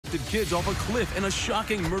adopted kids off a cliff in a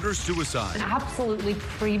shocking murder-suicide. An absolutely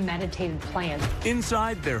premeditated plan.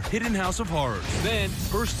 Inside their hidden house of horrors. Then,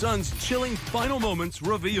 her son's chilling final moments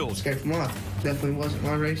revealed. Escape from life. Definitely wasn't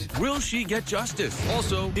my race. Will she get justice?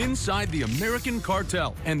 Also, inside the American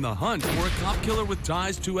cartel and the hunt for a cop killer with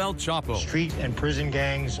ties to El Chapo. Street and prison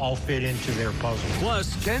gangs all fit into their puzzle.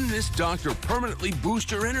 Plus, can this doctor permanently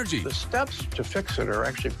boost your energy? The steps to fix it are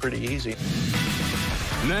actually pretty easy.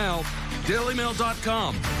 Now,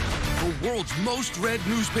 DailyMail.com, the world's most read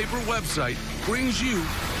newspaper website, brings you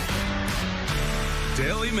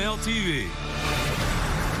DailyMailTV.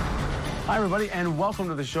 Hi, everybody, and welcome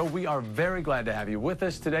to the show. We are very glad to have you with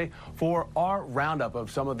us today for our roundup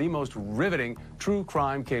of some of the most riveting true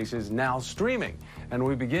crime cases now streaming. And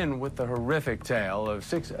we begin with the horrific tale of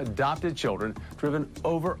 6 adopted children driven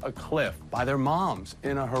over a cliff by their moms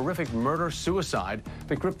in a horrific murder-suicide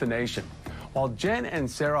that gripped the nation. While Jen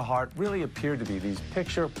and Sarah Hart really appeared to be these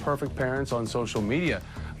picture-perfect parents on social media,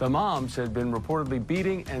 the moms had been reportedly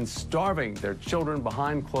beating and starving their children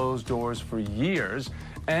behind closed doors for years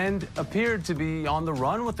and appeared to be on the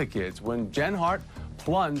run with the kids when Jen Hart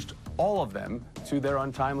plunged all of them to their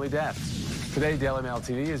untimely deaths. Today,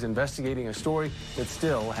 DailyMailTV is investigating a story that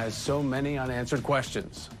still has so many unanswered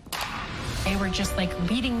questions. They were just like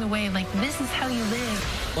leading the way, like, this is how you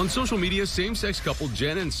live. On social media, same-sex couple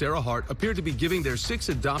Jen and Sarah Hart appeared to be giving their 6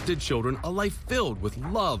 adopted children a life filled with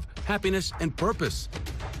love, happiness, and purpose.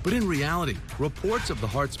 But in reality, reports of the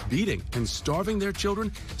Harts beating and starving their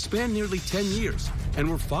children spanned nearly 10 years and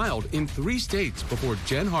were filed in 3 states before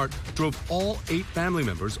Jen Hart drove all 8 family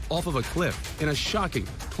members off of a cliff in a shocking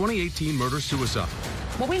 2018 murder-suicide.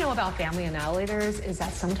 What we know about family annihilators is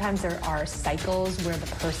that sometimes there are cycles where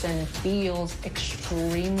the person feels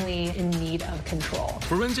extremely in need of control.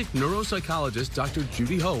 Forensic neuropsychologist Dr.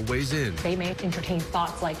 Judy Ho weighs in. They may entertain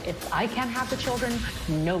thoughts like, if I can't have the children,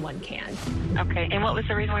 no one can. Okay, and what was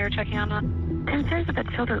the reason why you were checking on that? Concerns that the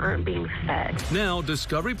children aren't being fed. Now,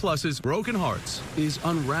 Discovery Plus's Broken Hearts is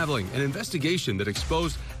unraveling an investigation that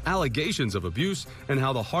exposed allegations of abuse and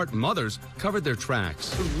how the Hart mothers covered their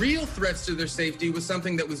tracks. The real threats to their safety was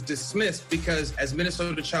something that was dismissed because, as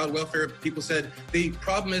Minnesota child welfare people said, the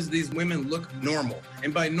problem is these women look normal.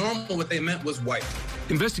 And by normal, what they meant was white.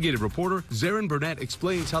 Investigative reporter Zarin Burnett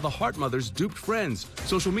explains how the Hart mothers duped friends,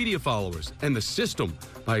 social media followers, and the system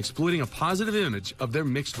by exploiting a positive image of their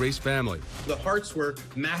mixed-race family. The Harts were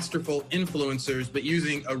masterful influencers, but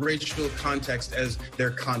using a racial context as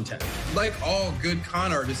their content. Like all good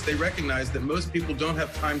con artists, they recognized that most people don't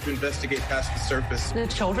have time to investigate past the surface. The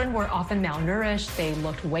children were often malnourished. They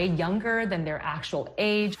looked way younger than their actual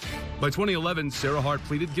age. By 2011, Sarah Hart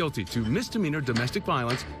pleaded guilty to misdemeanor domestic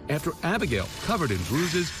violence after Abigail, covered in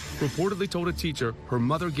bruises, reportedly told a teacher her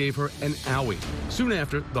mother gave her an owie. Soon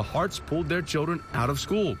after, the Harts pulled their children out of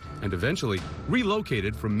school and eventually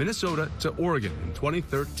relocated from Minnesota to Oregon in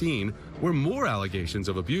 2013, where more allegations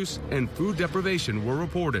of abuse and food deprivation were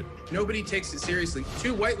reported. Nobody takes it seriously.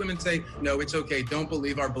 2 white women say, no, it's okay, don't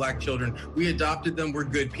believe our black children. We adopted them, we're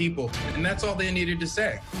good people. And that's all they needed to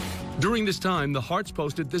say. During this time, the Harts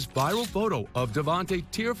posted this viral photo of Devontae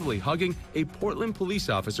tearfully hugging a Portland police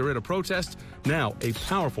officer at a protest, now a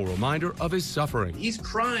powerful reminder of his suffering. He's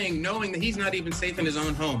crying knowing that he's not even safe in his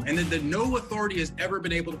own home and that no authority has ever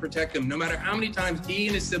been able to protect him, no matter how many times he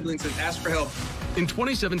and his siblings have asked for help. In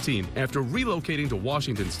 2017, after relocating to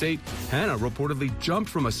Washington State, Hannah reportedly jumped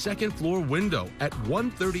from a 2nd-floor window at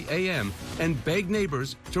 1:30 a.m. and begged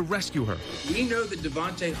neighbors to rescue her. We know that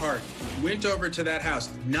Devontae Hart went over to that house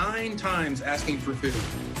 9 times asking for food.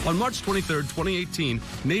 On March 23, 2018,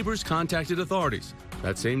 neighbors contacted authorities.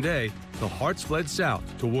 That same day, the Harts fled south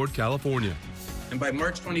toward California. And by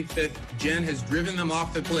March 25th, Jen has driven them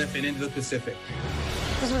off the cliff and into the Pacific.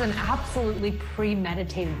 This was an absolutely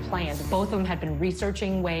premeditated plan. Both of them had been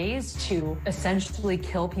researching ways to essentially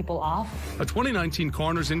kill people off. A 2019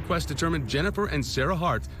 coroner's inquest determined Jennifer and Sarah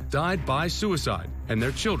Hart died by suicide and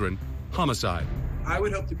their children homicide. I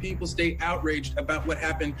would hope that people stay outraged about what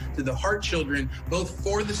happened to the Hart children, both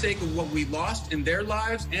for the sake of what we lost in their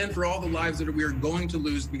lives and for all the lives that we are going to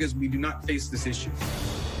lose because we do not face this issue.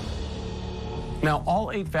 Now,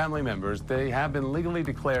 all 8 family members, they have been legally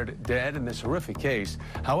declared dead in this horrific case.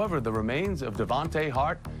 However, the remains of Devontae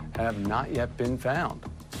Hart have not yet been found.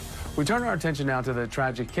 We turn our attention now to the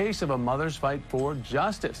tragic case of a mother's fight for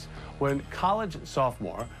justice when college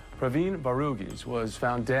sophomore Praveen Varugis was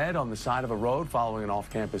found dead on the side of a road following an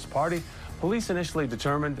off-campus party. Police initially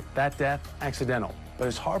determined that death accidental, but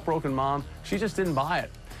his heartbroken mom, she just didn't buy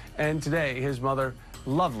it. And today, his mother,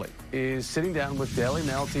 Lovely, is sitting down with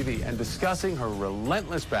DailyMailTV and discussing her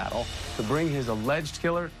relentless battle to bring his alleged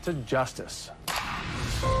killer to justice.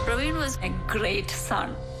 was a great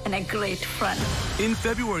son and a great friend. In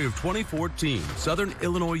February of 2014, Southern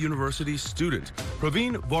Illinois University student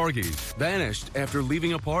Praveen Varghese vanished after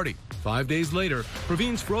leaving a party. 5 days later,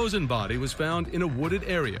 Praveen's frozen body was found in a wooded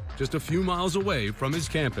area just a few miles away from his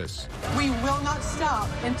campus. We will not stop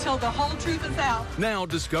until the whole truth is out. Now,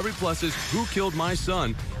 Discovery Plus's Who Killed My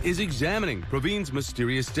Son is examining Praveen's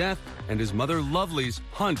mysterious death and his mother Lovely's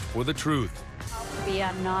hunt for the truth. We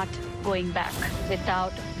are not going back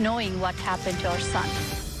without knowing what happened to our son.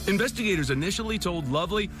 Investigators initially told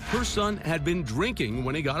Lovely her son had been drinking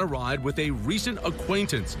when he got a ride with a recent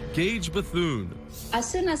acquaintance, Gage Bethune. As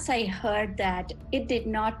soon as I heard that, it did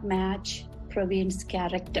not match Praveen's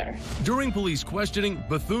character. During police questioning,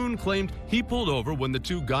 Bethune claimed he pulled over when the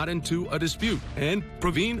two got into a dispute, and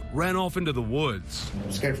Praveen ran off into the woods.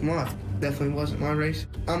 Scared from life. Definitely wasn't my race.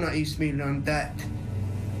 I'm not used to being around that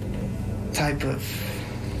type of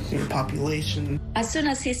population. As soon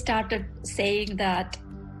as he started saying that,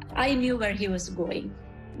 I knew where he was going.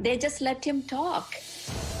 They just let him talk.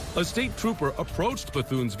 A state trooper approached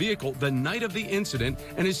Bethune's vehicle the night of the incident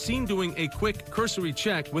and is seen doing a quick cursory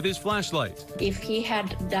check with his flashlight. If he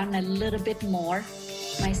had done a little bit more,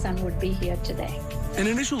 my son would be here today. An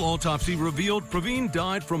initial autopsy revealed Praveen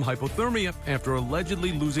died from hypothermia after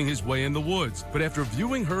allegedly losing his way in the woods. But after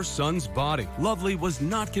viewing her son's body, Lovely was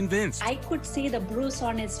not convinced. I could see the bruise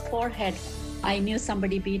on his forehead. I knew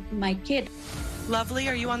somebody beat my kid. Lovely,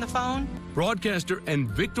 are you on the phone? Broadcaster and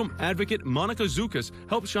victim advocate Monica Zukas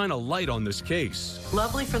helped shine a light on this case.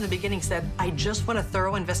 Lovely from the beginning said, I just want a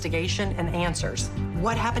thorough investigation and answers.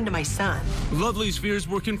 What happened to my son? Lovely's fears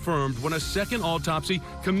were confirmed when a second autopsy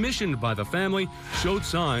commissioned by the family showed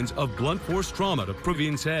signs of blunt force trauma to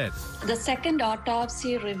Praveen's head. The second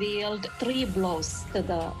autopsy revealed 3 blows to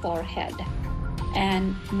the forehead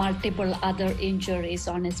and multiple other injuries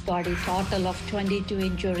on his body, total of 22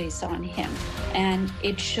 injuries on him. And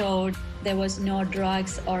it showed there was no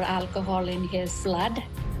drugs or alcohol in his blood.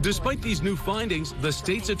 Despite these new findings, the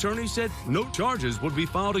state's attorney said no charges would be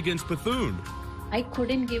filed against Bethune. I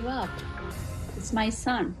couldn't give up. It's my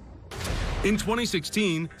son. In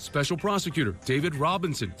 2016, Special Prosecutor David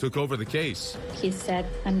Robinson took over the case. He said,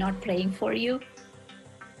 I'm not praying for you,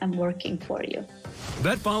 I'm working for you.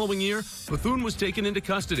 That following year, Bethune was taken into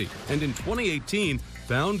custody and in 2018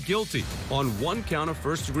 found guilty on 1 count of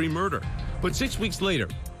first-degree murder. But 6 weeks later,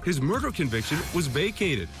 his murder conviction was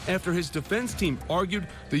vacated after his defense team argued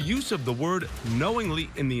the use of the word knowingly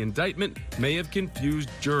in the indictment may have confused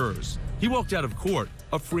jurors. He walked out of court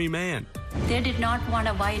a free man. They did not want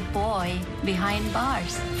a white boy behind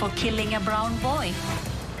bars for killing a brown boy.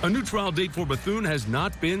 A new trial date for Bethune has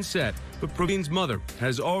not been set, but Praveen's mother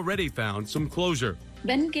has already found some closure.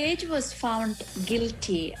 When Gage was found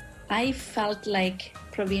guilty, I felt like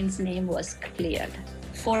Praveen's name was cleared.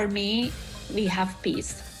 For me, we have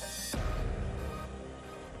peace.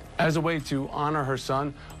 As a way to honor her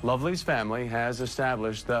son, Lovely's family has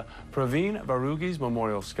established the Praveen Varghese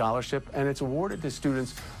Memorial Scholarship, and it's awarded to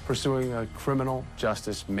students pursuing a criminal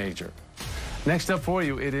justice major. Next up for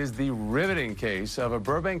you, it is the riveting case of a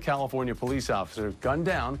Burbank, California police officer gunned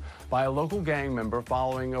down by a local gang member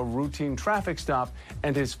following a routine traffic stop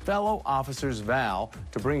and his fellow officer's vow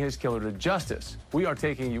to bring his killer to justice. We are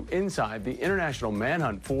taking you inside the international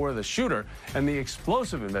manhunt for the shooter and the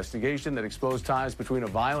explosive investigation that exposed ties between a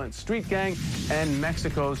violent street gang and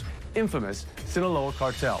Mexico's infamous Sinaloa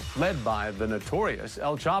cartel, led by the notorious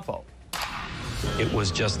El Chapo. It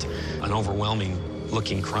was just an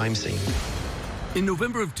overwhelming-looking crime scene. In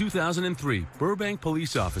November of 2003, Burbank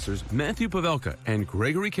police officers Matthew Pavelka and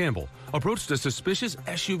Gregory Campbell approached a suspicious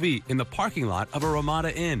SUV in the parking lot of a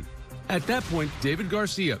Ramada Inn. At that point, David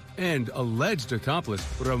Garcia and alleged accomplice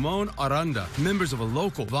Ramon Aranda, members of a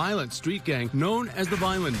local violent street gang known as the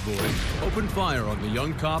Violent Boys, opened fire on the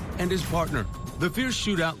young cop and his partner. The fierce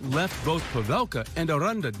shootout left both Pavelka and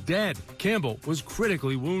Aranda dead. Campbell was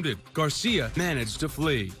critically wounded. Garcia managed to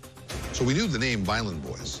flee. So we knew the name Violent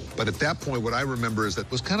Boys, but at that point, what I remember is that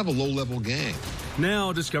it was kind of a low-level gang.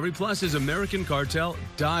 Now, Discovery Plus's American Cartel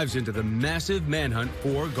dives into the massive manhunt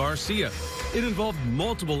for Garcia. It involved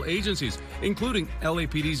multiple agencies, including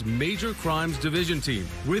LAPD's Major Crimes Division team,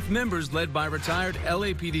 with members led by retired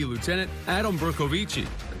LAPD Lieutenant Adam Bercovici.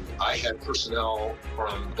 I had personnel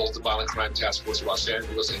from both the Violent Crime Task Force of Los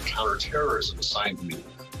Angeles and Counterterrorism assigned to me.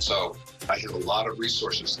 So I had a lot of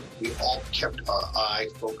resources. We all kept our eye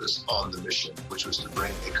focused on the mission, which was to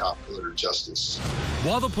bring a cop killer to justice.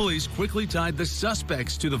 While the police quickly tied the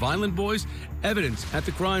suspects to the Violent Boys, evidence at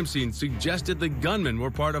the crime scene suggested the gunmen were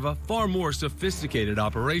part of a far more sophisticated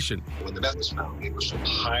operation. When the meth was found, it was from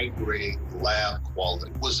high-grade lab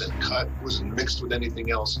quality. It wasn't cut, it wasn't mixed with anything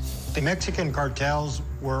else. The Mexican cartels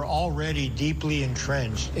were already deeply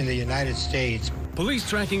entrenched in the United States. Police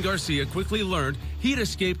tracking Garcia quickly learned he'd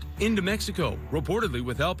escaped into Mexico, reportedly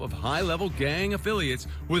with help of high-level gang affiliates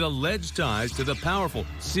with alleged ties to the powerful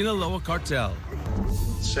Sinaloa cartel.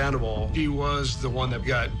 Sandoval, he was the one that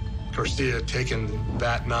got Garcia taken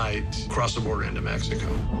that night across the border into Mexico.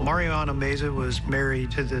 Mariano Meza was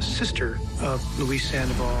married to the sister of Luis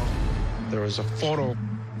Sandoval. There was a photo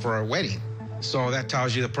for a wedding. So that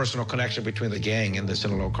tells you the personal connection between the gang and the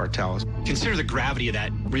Sinaloa cartels. Consider the gravity of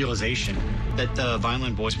that realization that the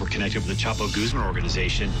Violent Boys were connected with the Chapo Guzman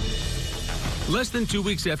organization. Less than 2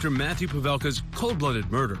 weeks after Matthew Pavelka's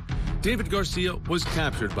cold-blooded murder, David Garcia was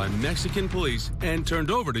captured by Mexican police and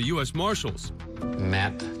turned over to U.S. Marshals.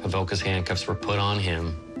 Matt Pavelka's handcuffs were put on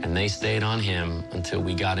him, and they stayed on him until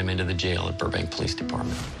we got him into the jail at Burbank Police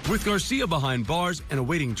Department. With Garcia behind bars and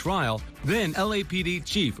awaiting trial, then LAPD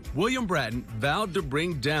Chief William Bratton vowed to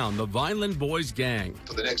bring down the Violent Boys gang.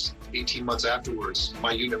 For the next 18 months afterwards,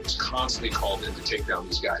 my unit was constantly called in to take down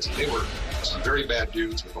these guys. They were some very bad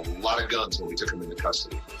dudes with a lot of guns when we took them into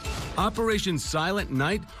custody. Operation Silent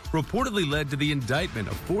Night reportedly led to the indictment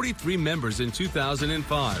of 43 members in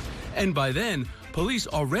 2005. And by then, police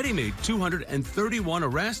already made 231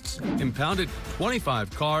 arrests, impounded 25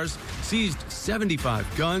 cars, seized 75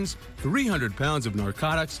 guns, 300 pounds of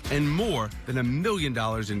narcotics, and more than $1 million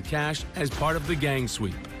in cash as part of the gang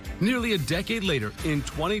sweep. Nearly a decade later, in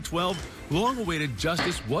 2012, long-awaited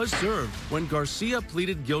justice was served when Garcia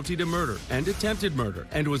pleaded guilty to murder and attempted murder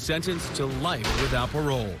and was sentenced to life without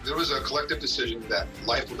parole. There was a collective decision that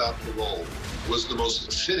life without parole was the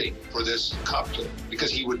most fitting for this cop killer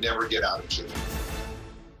because he would never get out of jail.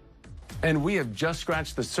 And we have just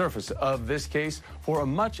scratched the surface of this case. For a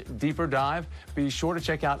much deeper dive, be sure to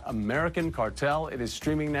check out American Cartel. It is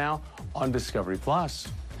streaming now on Discovery Plus.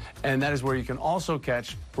 And that is where you can also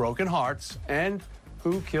catch Broken Hearts and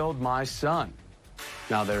Who Killed My Son.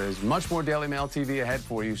 Now, there is much more Daily Mail TV ahead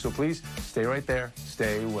for you, so please stay right there.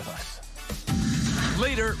 Stay with us.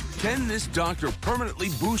 Later, can this doctor permanently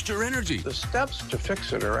boost your energy? The steps to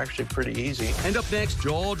fix it are actually pretty easy. And up next,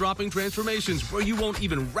 jaw-dropping transformations where you won't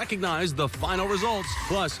even recognize the final results.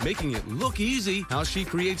 Plus, making it look easy, how she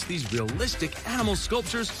creates these realistic animal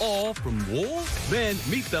sculptures all from wool. Then,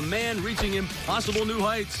 meet the man reaching impossible new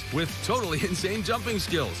heights with totally insane jumping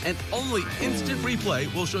skills. And only instant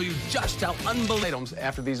replay will show you just how unbelievable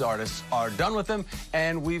after these artists are done with them.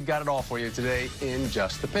 And we've got it all for you today in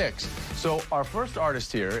Just the Picks. So our first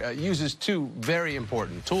artist here uses two very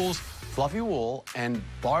important tools, fluffy wool and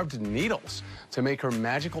barbed needles, to make her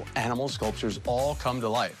magical animal sculptures all come to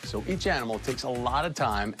life. So each animal takes a lot of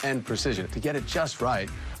time and precision to get it just right.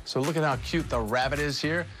 So look at how cute the rabbit is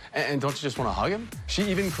here. And don't you just want to hug him? She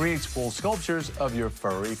even creates full sculptures of your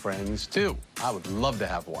furry friends, too. I would love to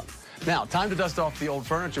have one. Now, time to dust off the old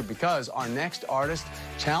furniture because our next artist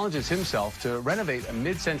challenges himself to renovate a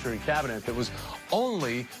mid-century cabinet that was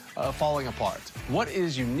only falling apart. What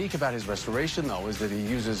is unique about his restoration, though, is that he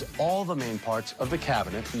uses all the main parts of the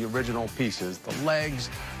cabinet, the original pieces, the legs,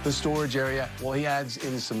 the storage area. Well, he adds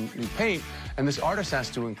in some new paint, and this artist has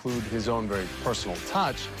to include his own very personal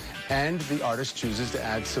touch. And the artist chooses to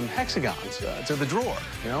add some hexagons to the drawer,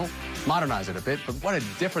 you know, modernize it a bit. But what a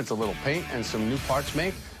difference a little paint and some new parts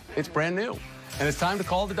make. It's brand new. And it's time to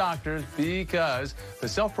call the doctors because the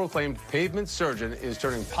self-proclaimed pavement surgeon is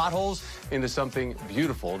turning potholes into something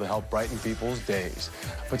beautiful to help brighten people's days.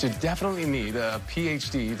 But you definitely need a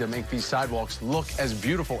PhD to make these sidewalks look as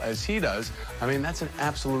beautiful as he does. I mean, that's an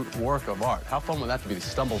absolute work of art. How fun would that be to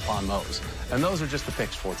stumble upon those? And those are just the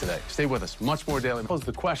picks for today. Stay with us. Much more Daily. Pose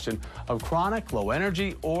the question of chronic low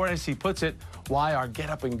energy, or as he puts it, why our get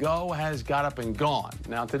up and go has got up and gone.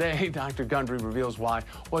 Now today, Dr. Gundry reveals why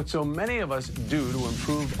what so many of us do to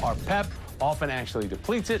improve our pep often actually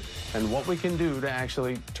depletes it, and what we can do to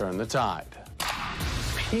actually turn the tide.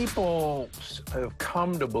 People have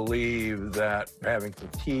come to believe that having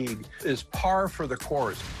fatigue is par for the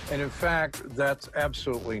course. And in fact, that's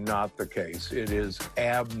absolutely not the case. It is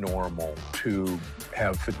abnormal to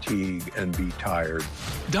have fatigue and be tired.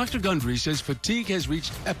 Dr. Gundry says fatigue has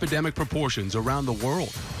reached epidemic proportions around the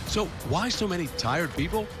world. So why so many tired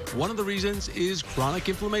people? One of the reasons is chronic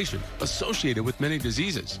inflammation associated with many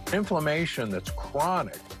diseases. Inflammation that's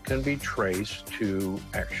chronic can be traced to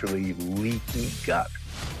actually leaky gut.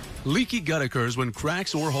 Leaky gut occurs when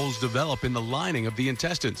cracks or holes develop in the lining of the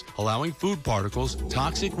intestines, allowing food particles,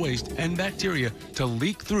 toxic waste, and bacteria to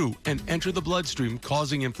leak through and enter the bloodstream,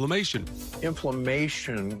 causing inflammation.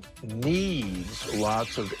 Inflammation needs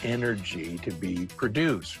lots of energy to be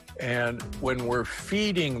produced. And when we're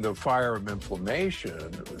feeding the fire of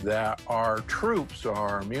inflammation, that our troops,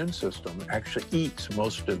 our immune system, actually eats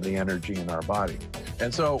most of the energy in our body.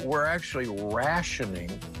 And so we're actually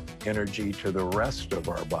rationing energy to the rest of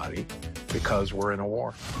our body because we're in a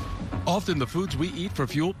war. Often the foods we eat for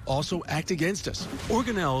fuel also act against us.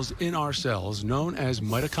 Organelles in our cells, known as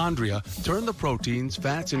mitochondria, turn the proteins,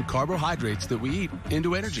 fats, and carbohydrates that we eat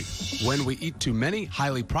into energy. When we eat too many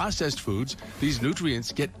highly processed foods, these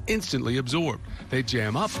nutrients get instantly absorbed. They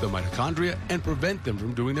jam up the mitochondria and prevent them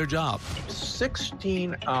from doing their job.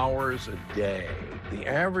 16 hours a day, the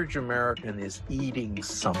average American is eating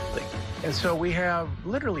something. And so we have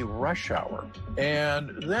literally rush hour.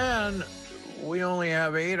 And then we only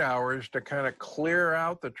have 8 hours to kind of clear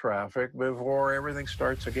out the traffic before everything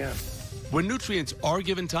starts again. When nutrients are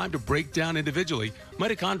given time to break down individually,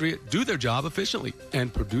 mitochondria do their job efficiently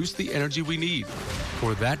and produce the energy we need.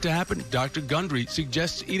 For that to happen, Dr. Gundry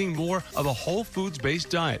suggests eating more of a whole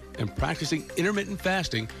foods-based diet and practicing intermittent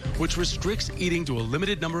fasting, which restricts eating to a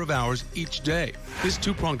limited number of hours each day. This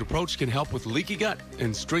two-pronged approach can help with leaky gut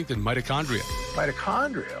and strengthen mitochondria.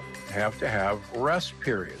 Mitochondria have to have rest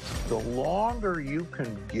periods. The longer you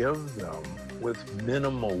can give them with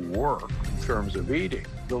minimal work in terms of eating,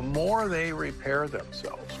 the more they repair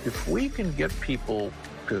themselves. If we can get people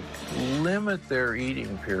to limit their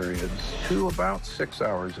eating periods to about 6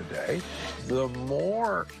 hours a day, the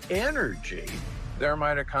more energy their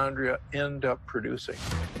mitochondria end up producing.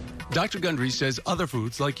 Dr. Gundry says other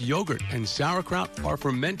foods like yogurt and sauerkraut are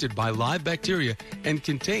fermented by live bacteria and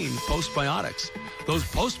contain postbiotics. Those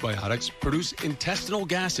postbiotics produce intestinal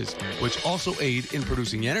gases, which also aid in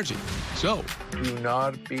producing energy. So, do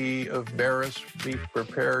not be embarrassed. Be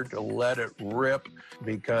prepared to let it rip,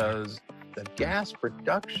 because the gas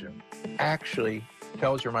production actually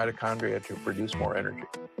tells your mitochondria to produce more energy.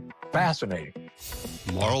 Fascinating.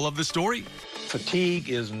 Moral of the story? Fatigue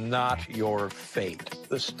is not your fate.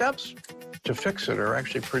 The steps to fix it are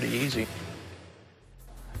actually pretty easy.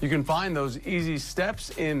 You can find those easy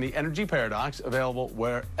steps in The Energy Paradox, available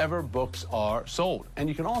wherever books are sold. And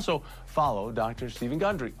you can also follow Dr. Stephen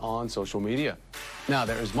Gundry on social media. Now,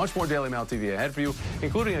 there is much more Daily Mail TV ahead for you,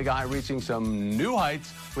 including a guy reaching some new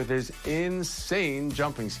heights with his insane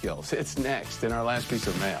jumping skills. It's next in our last piece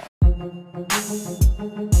of mail.